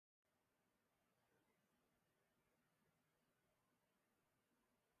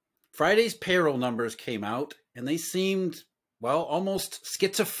Friday's payroll numbers came out and they seemed, well, almost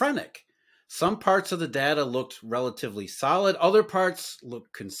schizophrenic. Some parts of the data looked relatively solid, other parts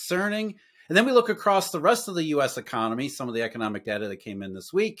looked concerning. And then we look across the rest of the US economy, some of the economic data that came in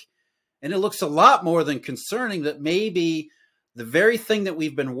this week, and it looks a lot more than concerning that maybe the very thing that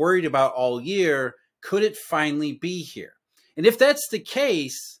we've been worried about all year, could it finally be here? And if that's the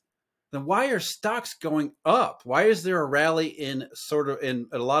case, then why are stocks going up? Why is there a rally in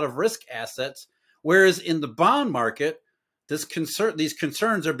a lot of risk assets, whereas in the bond market, these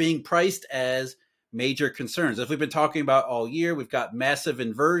concerns are being priced as major concerns? As we've been talking about all year, we've got massive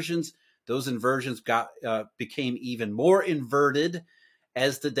inversions. Those inversions became even more inverted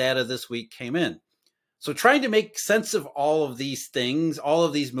as the data this week came in. So trying to make sense of all of these things, all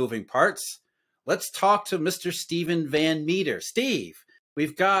of these moving parts, let's talk to Mr. Steven Van Meter. Steve,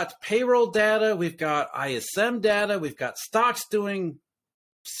 we've got payroll data, we've got ISM data, we've got stocks doing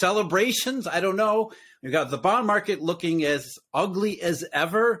celebrations. I don't know. We've got the bond market looking as ugly as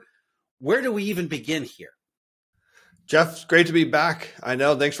ever. Where do we even begin here? Jeff, it's great to be back. I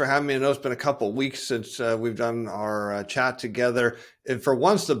know. Thanks for having me. I know it's been a couple of weeks since we've done our chat together. And for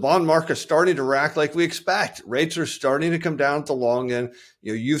once, the bond market's starting to react like we expect. Rates are starting to come down at the long end.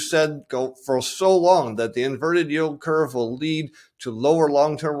 You've said for so long that the inverted yield curve will lead to lower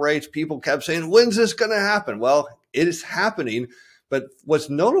long-term rates. People kept saying, when's this going to happen? Well, it is happening. But what's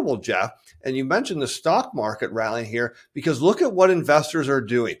notable, Jeff, and you mentioned the stock market rallying here, because look at what investors are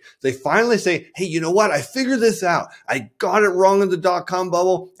doing. They finally say, hey, you know what? I figured this out. I got it wrong in the dot-com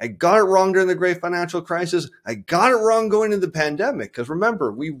bubble. I got it wrong during the great financial crisis. I got it wrong going into the pandemic. Because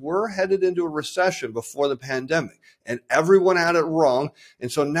remember, we were headed into a recession before the pandemic, and everyone had it wrong. And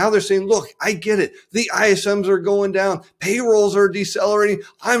so now they're saying, look, I get it. The ISMs are going down. Payrolls are decelerating.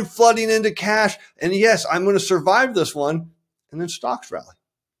 I'm flooding into cash. And yes, I'm going to survive this one. And then stocks rally.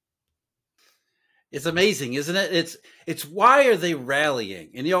 It's amazing, isn't it? It's why are they rallying?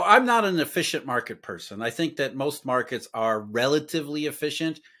 And, I'm not an efficient market person. I think that most markets are relatively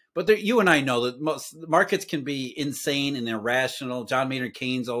efficient, but you and I know that most markets can be insane and irrational. John Maynard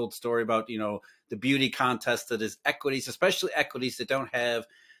Keynes' old story about, the beauty contest that is equities, especially equities that don't have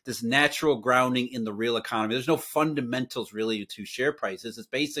this natural grounding in the real economy. There's no fundamentals really to share prices. It's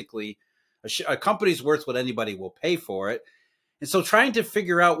basically a company's worth what anybody will pay for it. And so trying to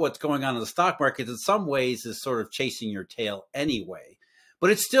figure out what's going on in the stock market in some ways is sort of chasing your tail anyway.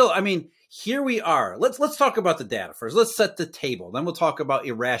 But it's still, here we are. Let's talk about the data first. Let's set the table. Then we'll talk about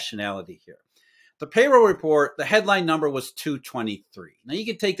irrationality here. The payroll report, the headline number was 223. Now you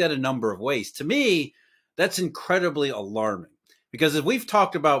can take that a number of ways. To me, that's incredibly alarming because as we've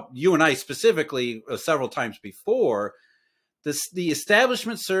talked about, you and I specifically several times before, the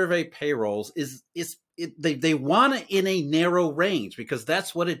establishment survey payrolls they want it in a narrow range because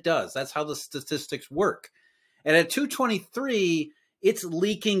that's what it does. That's how the statistics work. And at 223, it's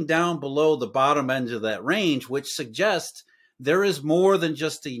leaking down below the bottom end of that range, which suggests there is more than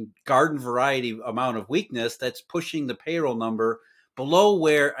just a garden variety amount of weakness that's pushing the payroll number below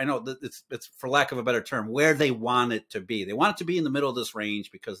where, I know it's for lack of a better term, where they want it to be. They want it to be in the middle of this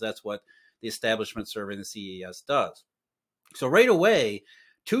range because that's what the establishment survey and the CES does. So right away,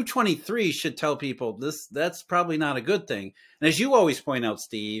 223 should tell people that's probably not a good thing. And as you always point out,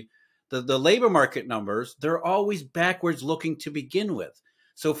 Steve, the labor market numbers, they're always backwards looking to begin with.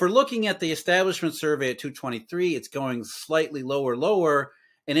 So if we're looking at the establishment survey at 223, it's going slightly lower,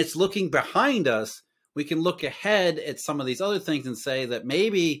 and it's looking behind us. We can look ahead at some of these other things and say that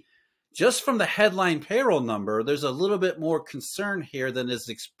maybe just from the headline payroll number, there's a little bit more concern here than is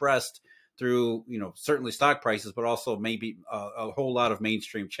expressed through, certainly stock prices, but also maybe a whole lot of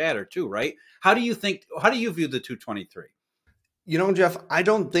mainstream chatter too, right? How do you view the 223? Jeff, I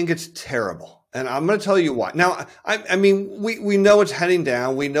don't think it's terrible. And I'm going to tell you why. Now, we know it's heading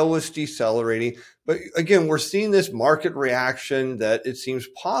down. We know it's decelerating. But again, we're seeing this market reaction that it seems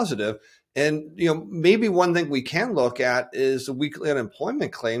positive. And, maybe one thing we can look at is the weekly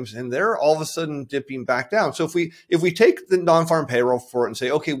unemployment claims, and they're all of a sudden dipping back down. So if we take the non-farm payroll for it and say,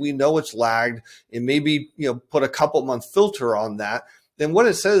 okay, we know it's lagged and maybe, put a couple month filter on that, then what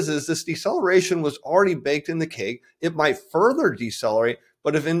it says is this deceleration was already baked in the cake. It might further decelerate,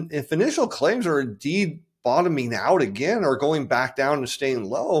 but if initial claims are indeed bottoming out again or going back down and staying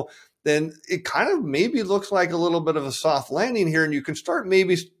low, then it kind of maybe looks like a little bit of a soft landing here, and you can start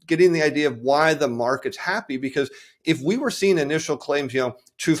maybe getting the idea of why the market's happy. Because if we were seeing initial claims,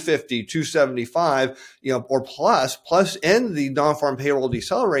 250, 275, or plus, and the non-farm payroll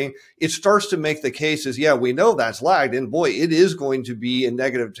decelerating, it starts to make the case is, yeah, we know that's lagged. And boy, it is going to be in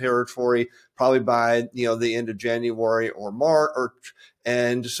negative territory probably by, the end of January or March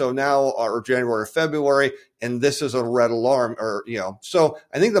and so now, or January or February, and this is a red alarm, so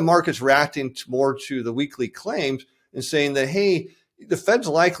I think the market's reacting more to the weekly claims and saying that, hey, the Fed's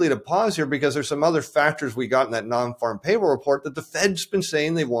likely to pause here because there's some other factors we got in that non-farm payroll report that the Fed's been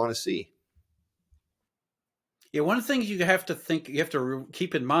saying they want to see. Yeah, one of the things you have to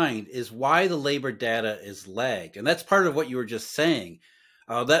keep in mind is why the labor data is lagged. And that's part of what you were just saying.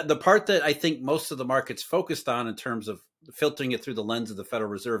 That the part that I think most of the markets focused on in terms of filtering it through the lens of the Federal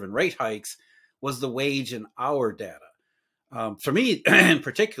Reserve and rate hikes was the wage and hour data. For me, in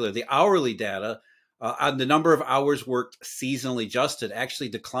particular, the hourly data on the number of hours worked seasonally adjusted actually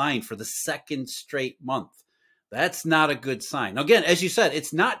declined for the second straight month. That's not a good sign. Now, again, as you said,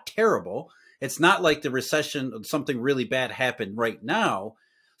 it's not terrible. It's not like the recession, something really bad happened right now.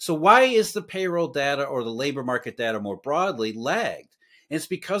 So why is the payroll data or the labor market data more broadly lagged? And it's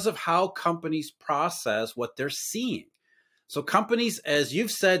because of how companies process what they're seeing. So companies, as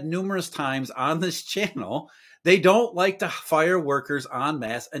you've said numerous times on this channel, they don't like to fire workers en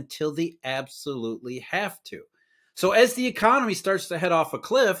masse until they absolutely have to. So as the economy starts to head off a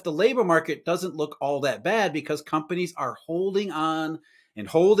cliff, the labor market doesn't look all that bad because companies are holding on and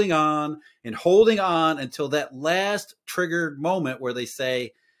holding on and holding on until that last triggered moment where they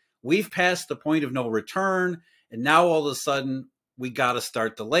say, we've passed the point of no return, and now all of a sudden we got to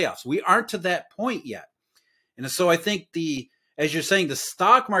start the layoffs. We aren't to that point yet. And so I think as you're saying, the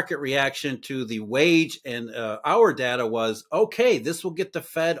stock market reaction to the wage and hour data was, okay, this will get the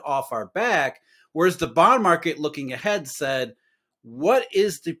Fed off our back. Whereas the bond market looking ahead said, what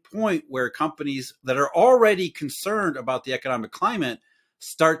is the point where companies that are already concerned about the economic climate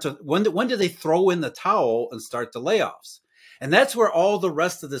when do they throw in the towel and start the layoffs? And that's where all the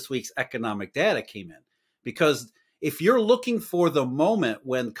rest of this week's economic data came in. Because if you're looking for the moment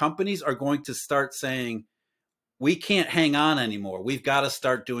when companies are going to start saying, we can't hang on anymore, we've got to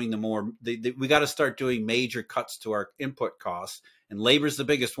start doing we got to start doing major cuts to our input costs, and labor's the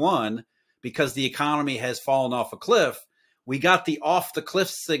biggest one because the economy has fallen off a cliff. We got the off the cliff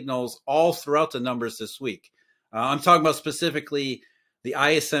signals all throughout the numbers this week. I'm talking about specifically the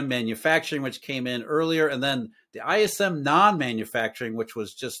ISM manufacturing, which came in earlier, and then the ISM non-manufacturing, which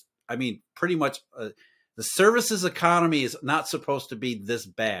was just, pretty much the services economy is not supposed to be this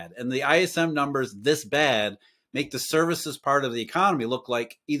bad. And the ISM numbers this bad make the services part of the economy look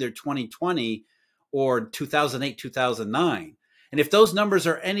like either 2020 or 2008, 2009. And if those numbers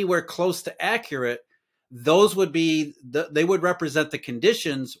are anywhere close to accurate, those would they would represent the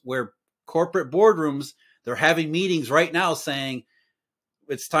conditions where corporate boardrooms, they're having meetings right now saying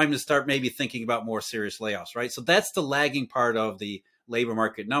it's time to start maybe thinking about more serious layoffs, right? So that's the lagging part of the labor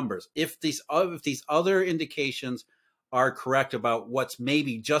market numbers. If these other indications are correct about what's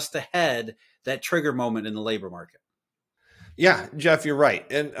maybe just ahead, that trigger moment in the labor market. Yeah, Jeff, you're right.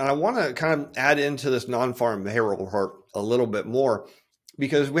 And I want to kind of add into this non-farm payroll report a little bit more,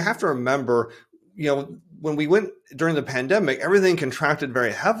 because we have to remember, when we went during the pandemic, everything contracted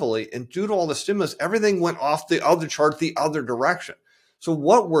very heavily. And due to all the stimulus, everything went off the other chart, the other direction. So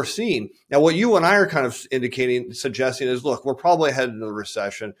what we're seeing now, what you and I are kind of suggesting is, look, we're probably headed into the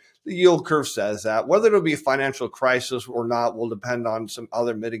recession. The yield curve says that. Whether it'll be a financial crisis or not will depend on some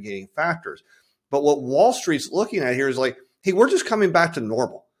other mitigating factors. But what Wall Street's looking at here is like, hey, we're just coming back to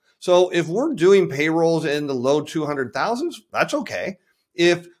normal. So if we're doing payrolls in the low 200,000s, that's okay.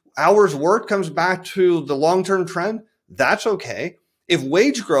 If hours worked comes back to the long-term trend, that's okay. If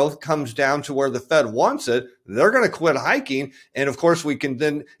wage growth comes down to where the Fed wants it, they're going to quit hiking. And of course, we can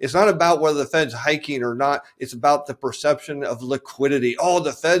then, it's not about whether the Fed's hiking or not. It's about the perception of liquidity. Oh,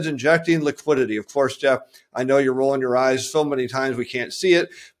 the Fed's injecting liquidity. Of course, Jeff, I know you're rolling your eyes so many times we can't see it,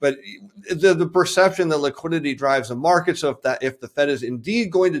 but the perception that liquidity drives the market. So if the Fed is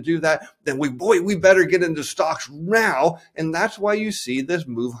indeed going to do that, then we better get into stocks now. And that's why you see this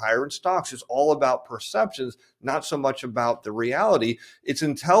move higher in stocks. It's all about perceptions, not so much about the reality. It's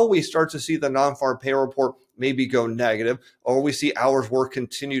until we start to see the non-farm payroll report maybe go negative, or we see hours work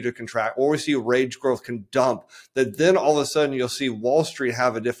continue to contract, or we see wage growth can dump, that then all of a sudden you'll see Wall Street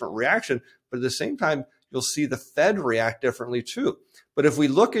have a different reaction. But at the same time, you'll see the Fed react differently too. But if we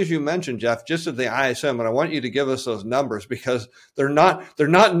look, as you mentioned, Jeff, just at the ISM, and I want you to give us those numbers because they're not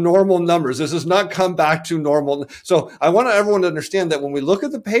normal numbers. This has not come back to normal. So I want everyone to understand that when we look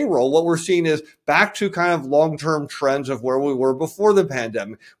at the payroll, what we're seeing is back to kind of long-term trends of where we were before the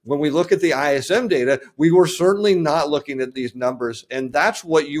pandemic. When we look at the ISM data, we were certainly not looking at these numbers. And that's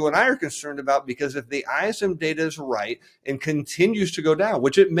what you and I are concerned about, because if the ISM data is right and continues to go down,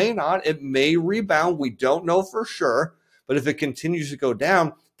 which it may not, it may rebound. We don't know for sure. But if it continues to go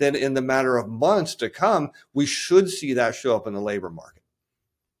down, then in the matter of months to come, we should see that show up in the labor market.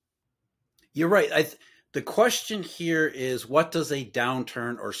 You're right. The question here is, what does a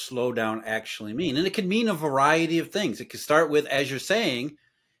downturn or slowdown actually mean? And it can mean a variety of things. It could start with, as you're saying,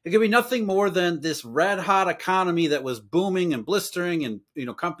 it could be nothing more than this red hot economy that was booming and blistering, and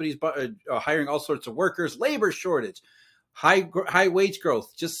companies hiring all sorts of workers, labor shortage, high wage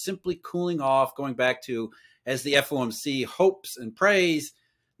growth, just simply cooling off, going back to, as the FOMC hopes and prays,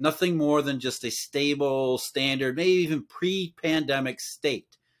 nothing more than just a stable, standard, maybe even pre-pandemic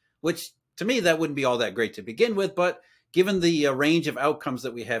state, which to me, that wouldn't be all that great to begin with. But given the range of outcomes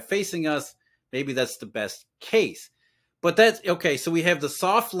that we have facing us, maybe that's the best case. But that's okay. So we have the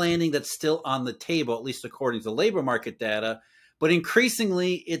soft landing that's still on the table, at least according to labor market data. But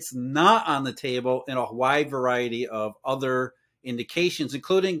increasingly, it's not on the table in a wide variety of other indications,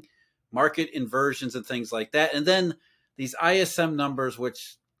 including market inversions and things like that. And then these ISM numbers,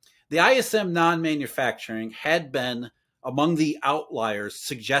 which the ISM non-manufacturing had been among the outliers,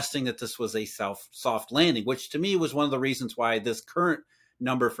 suggesting that this was a soft landing, which to me was one of the reasons why this current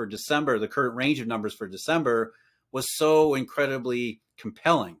number for December, the current range of numbers for December, was so incredibly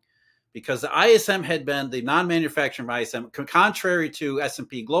compelling. Because the ISM had been, the non-manufacturing ISM, contrary to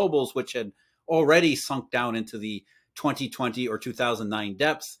S&P Globals, which had already sunk down into the 2020 or 2009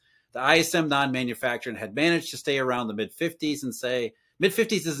 depths, the ISM non-manufacturing had managed to stay around the mid-50s and say,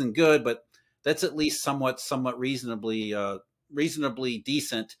 mid-50s isn't good, but that's at least somewhat reasonably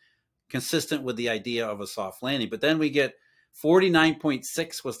decent, consistent with the idea of a soft landing. But then we get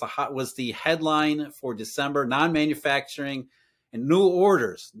 49.6 was the headline for December, non-manufacturing and new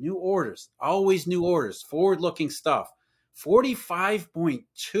orders, always new orders, forward-looking stuff.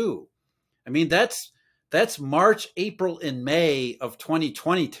 45.2. I mean, that's March, April, and May of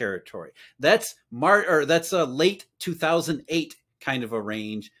 2020 territory. That's a late 2008 kind of a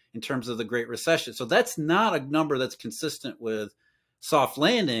range in terms of the Great Recession. So that's not a number that's consistent with soft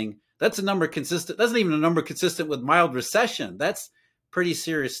landing. That's a number consistent. That's not even a number consistent with mild recession. That's pretty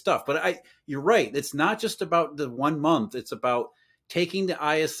serious stuff. But you're right. It's not just about the 1 month. It's about taking the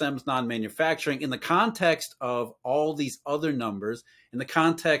ISM's non-manufacturing in the context of all these other numbers, in the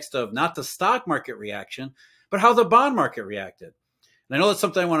context of not the stock market reaction, but how the bond market reacted. And I know that's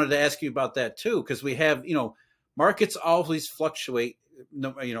something I wanted to ask you about that too, because we have, markets always fluctuate,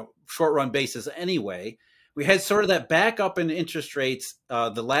 short run basis anyway. We had sort of that back up in interest rates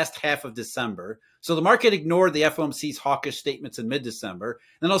the last half of December. So the market ignored the FOMC's hawkish statements in mid-December.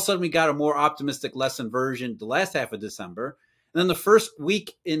 Then all of a sudden we got a more optimistic, less inversion the last half of December. And then the first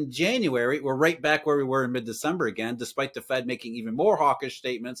week in January, we're right back where we were in mid-December again, despite the Fed making even more hawkish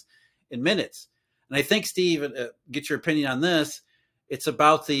statements in minutes. And I think, Steve, get your opinion on this. It's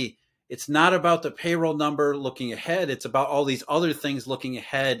not about the payroll number looking ahead. It's about all these other things looking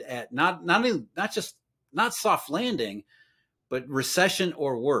ahead at not soft landing, but recession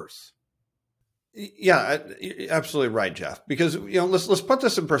or worse. Yeah, absolutely right, Jeff. Because let's put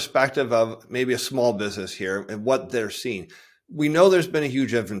this in perspective of maybe a small business here and what they're seeing. We know there's been a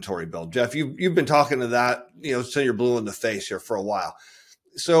huge inventory build. Jeff, you've been talking to that, so you're blue in the face here for a while.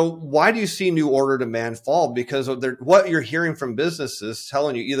 So why do you see new order demand fall? Because of what you're hearing from businesses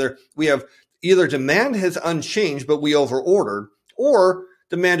telling you either demand has unchanged, but we overordered, or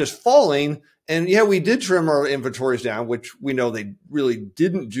demand is falling. And yeah, we did trim our inventories down, which we know they really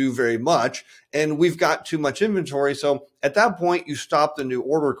didn't do very much. And we've got too much inventory. So at that point, you stop the new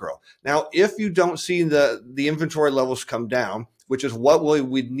order growth. Now, if you don't see the inventory levels come down, which is what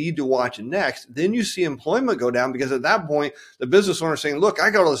we need to watch next, then you see employment go down, because at that point, the business owner is saying, look, I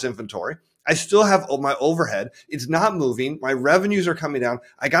got all this inventory. I still have my overhead. It's not moving. My revenues are coming down.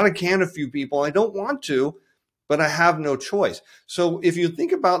 I got to can a few people. I don't want to, but I have no choice. So if you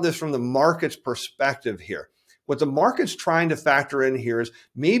think about this from the market's perspective here, what the market's trying to factor in here is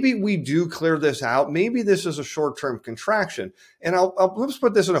maybe we do clear this out. Maybe this is a short-term contraction. And let's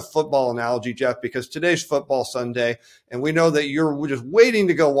put this in a football analogy, Jeff, because today's football Sunday, and we know that you're just waiting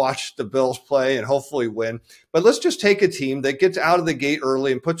to go watch the Bills play and hopefully win. But let's just take a team that gets out of the gate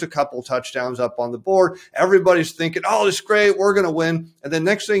early and puts a couple touchdowns up on the board. Everybody's thinking, oh, it's great, we're going to win. And then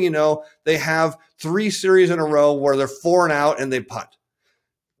next thing you know, they have 3 series in a row where they're 4 and out and they punt.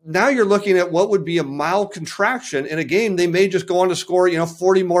 now you're looking at what would be a mild contraction. In a game, they may just go on to score,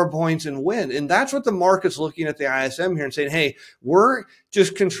 40 more points and win. And that's what the market's looking at the ISM here and saying, hey, we're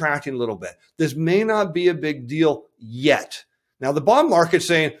just contracting a little bit. This may not be a big deal yet. Now the bond market's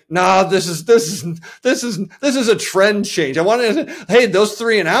saying, "No, this is a trend change." I want to, hey, those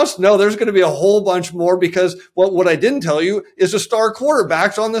 3 announced. No, there's going to be a whole bunch more because what I didn't tell you is a star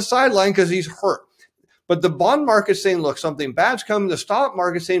quarterback's on the sideline because he's hurt. But the bond market's saying, look, something bad's coming. The stock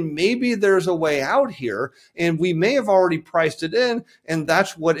market's saying maybe there's a way out here, and we may have already priced it in, and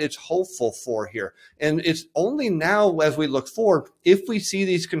that's what it's hopeful for here. And it's only now as we look forward, if we see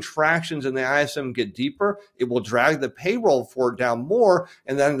these contractions in the ISM get deeper, it will drag the payroll for it down more,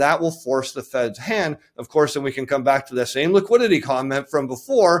 and then that will force the Fed's hand. Of course, then we can come back to the same liquidity comment from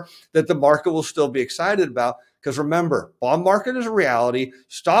before that the market will still be excited about. Because remember, bond market is a reality.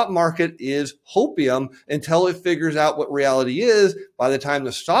 Stock market is hopium until it figures out what reality is. By the time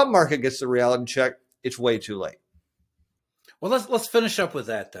the stock market gets the reality check, it's way too late. Well, let's finish up with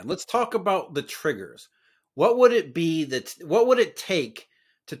that then. Let's talk about the triggers. What would it take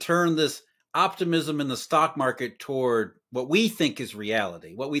to turn this optimism in the stock market toward what we think is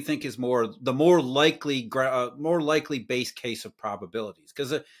reality? What we think is the more likely base case of probabilities?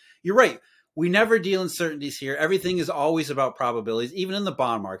 Because you're right. We never deal in certainties here. Everything is always about probabilities, even in the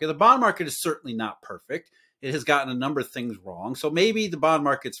bond market. The bond market is certainly not perfect. It has gotten a number of things wrong. So maybe the bond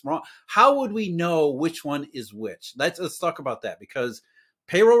market's wrong. How would we know which one is which? Let's talk about that, because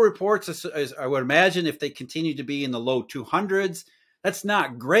payroll reports, I would imagine, if they continue to be in the low 200s, that's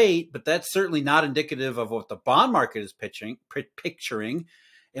not great, but that's certainly not indicative of what the bond market is picturing.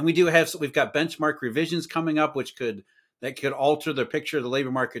 And we've got benchmark revisions coming up, that could alter the picture of the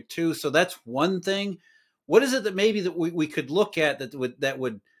labor market too. So that's one thing. What is it that maybe that we could look at that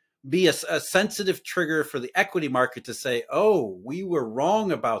would be a sensitive trigger for the equity market to say, oh, we were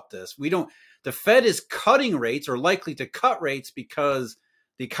wrong about this. The Fed is cutting rates, or likely to cut rates, because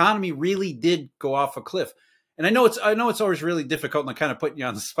the economy really did go off a cliff. And I know it's always really difficult, and I'm kind of putting you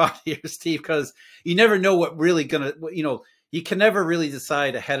on the spot here, Steve, because you never know what really you can never really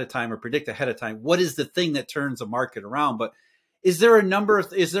decide ahead of time or predict ahead of time what is the thing that turns a market around. But is there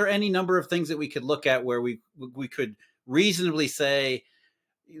any number of things that we could look at where we could reasonably say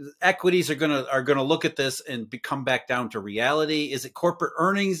equities are gonna look at this and come back down to reality? Is it corporate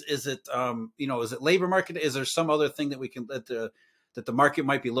earnings? Is it is it labor market? Is there some other thing that we can that the market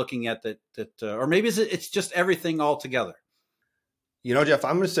might be looking at or maybe it's just everything all together? Jeff,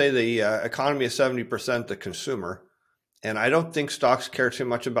 I'm going to say the economy is 70% the consumer. And I don't think stocks care too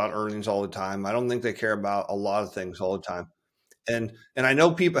much about earnings all the time. I don't think they care about a lot of things all the time. And I know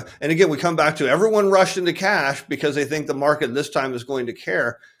people, and again, we come back to everyone rushed into cash because they think the market this time is going to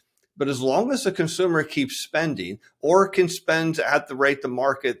care. But as long as the consumer keeps spending or can spend at the rate the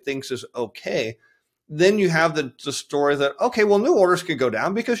market thinks is okay, then you have the story that, okay, well, new orders could go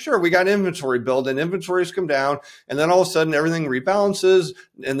down because sure, we got inventory build and inventories come down, and then all of a sudden everything rebalances,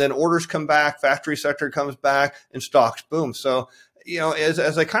 and then orders come back, factory sector comes back, and stocks boom. So,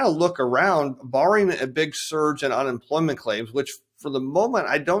 as I kind of look around, barring a big surge in unemployment claims, which for the moment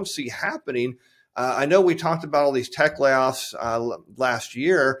I don't see happening. I know we talked about all these tech layoffs last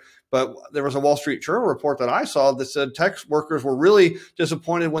year, but there was a Wall Street Journal report that I saw that said tech workers were really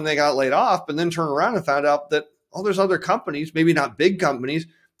disappointed when they got laid off, but then turned around and found out that, there's other companies, maybe not big companies,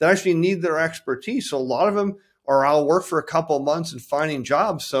 that actually need their expertise. So a lot of them are out of work for a couple of months and finding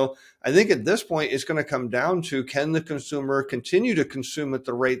jobs. So I think at this point, it's going to come down to, can the consumer continue to consume at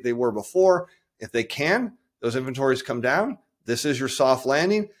the rate they were before? If they can, those inventories come down. This is your soft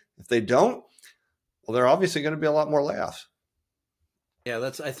landing. If they don't, well, there are obviously going to be a lot more layoffs.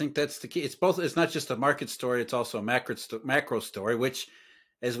 Yeah, I think that's the key. It's not just a market story, it's also a macro story, which,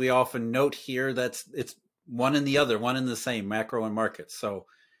 as we often note here, it's one and the other, one and the same, macro and markets. So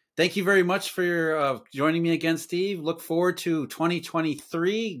thank you very much for your joining me again, Steve. Look forward to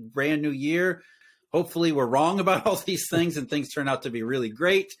 2023, brand new year. Hopefully we're wrong about all these things and things turn out to be really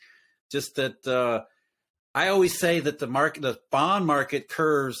great. Just that I always say that the bond market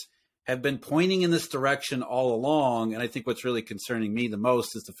curves have been pointing in this direction all along. And I think what's really concerning me the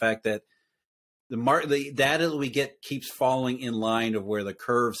most is the fact that the data that we get keeps falling in line of where the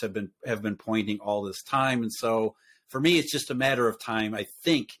curves have been pointing all this time. And so for me, it's just a matter of time, I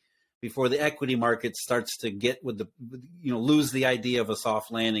think, before the equity market starts to get lose the idea of a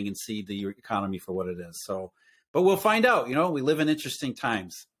soft landing and see the economy for what it is. So, but we'll find out. We live in interesting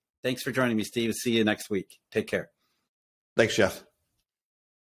times. Thanks for joining me, Steve. See you next week. Take care. Thanks, Jeff.